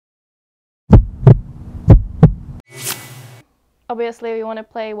obviously we want to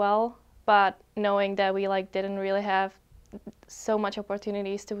play well, but knowing that we didn't really have so much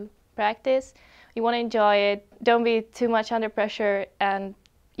opportunities to practice, we want to enjoy it. Don't be too much under pressure, and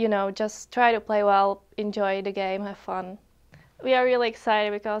just try to play well, enjoy the game, have fun. We are really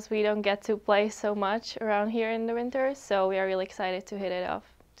excited because we don't get to play so much around here in the winter, so we are really excited to hit it off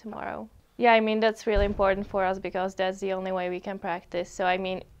tomorrow. Yeah, I mean, that's really important for us because that's the only way we can practice. So, I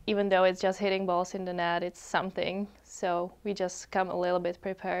mean, even though it's just hitting balls in the net, it's something. So we just come a little bit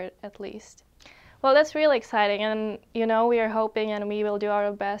prepared at least. Well, that's really exciting, and we are hoping and we will do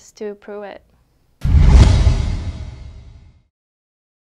our best to prove it.